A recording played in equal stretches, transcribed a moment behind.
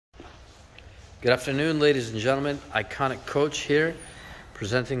Good afternoon, ladies and gentlemen. Iconic Coach here,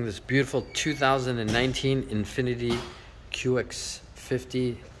 presenting this beautiful 2019 Infiniti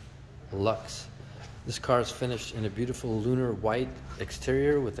QX50 Luxe. This car is finished in a beautiful lunar white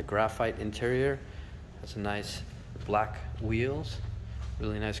exterior with a graphite interior. Has a nice black wheels,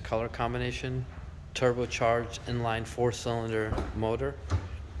 really nice color combination. Turbocharged inline 4-cylinder motor.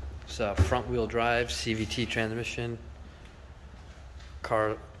 It's a front-wheel drive CVT transmission.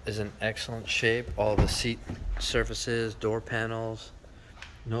 Car is in excellent shape. All the seat surfaces, door panels,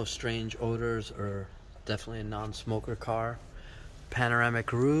 no strange odors, or definitely a non-smoker car.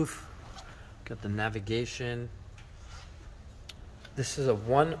 Panoramic roof, got the navigation. This is a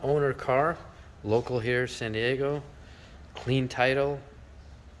one-owner car, local here, San Diego. Clean title.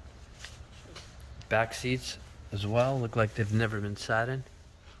 Back seats as well look like they've never been sat in.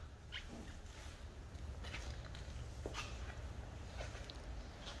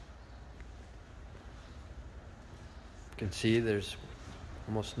 You can see there's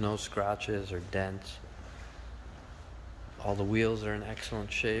almost no scratches or dents. All the wheels are in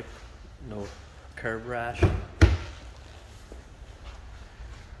excellent shape, no curb rash.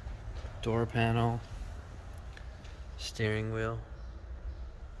 Door panel, steering wheel,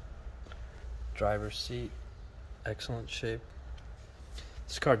 driver's seat, excellent shape.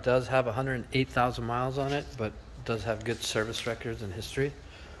 This car does have 108,000 miles on it, but does have good service records and history.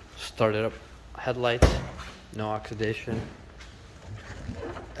 Started up headlights, no oxidation,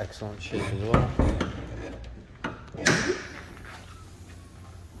 excellent shape as well.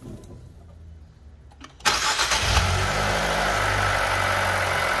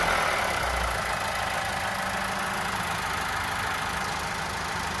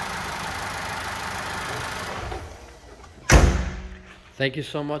 Thank you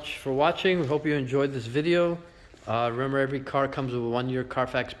so much for watching. We hope you enjoyed this video. Remember, every car comes with a 1-year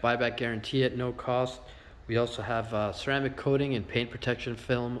Carfax buyback guarantee at no cost. We also have ceramic coating and paint protection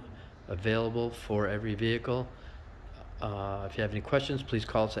film available for every vehicle. If you have any questions, please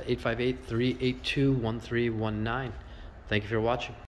call us at 858-382-1319. Thank you for watching.